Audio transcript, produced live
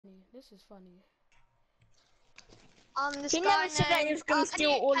This is funny. This He guy never said that he was gonna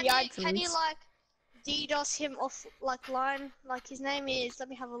steal all the items. Can you like DDoS him off like line? Like his name is. Let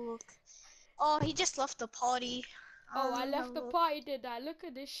me have a look. Oh, he just left the party. Oh, I left the party, did I? Look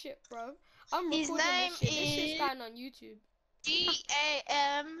at this shit, bro. I'm His recording name this shit. This shit's is going on YouTube.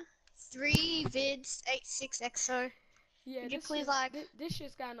 GAM3vids86XO. Yeah, Could you please like this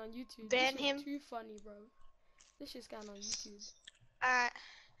shit's going on YouTube. ban This him? shit's too funny, bro. This shit's going on YouTube. Alright.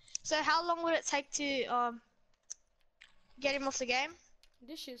 So how long would it take to get him off the game?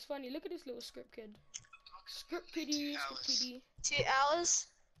 This shit's funny. Look at this little script kid. Script kiddie, script kiddie. 2 hours.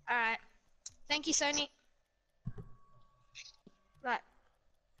 Alright. Thank you, Sony. Right.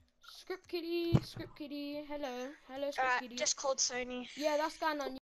 Script kiddie, hello, hello, script Alright, kiddie. just called Sony. Yeah, that's going on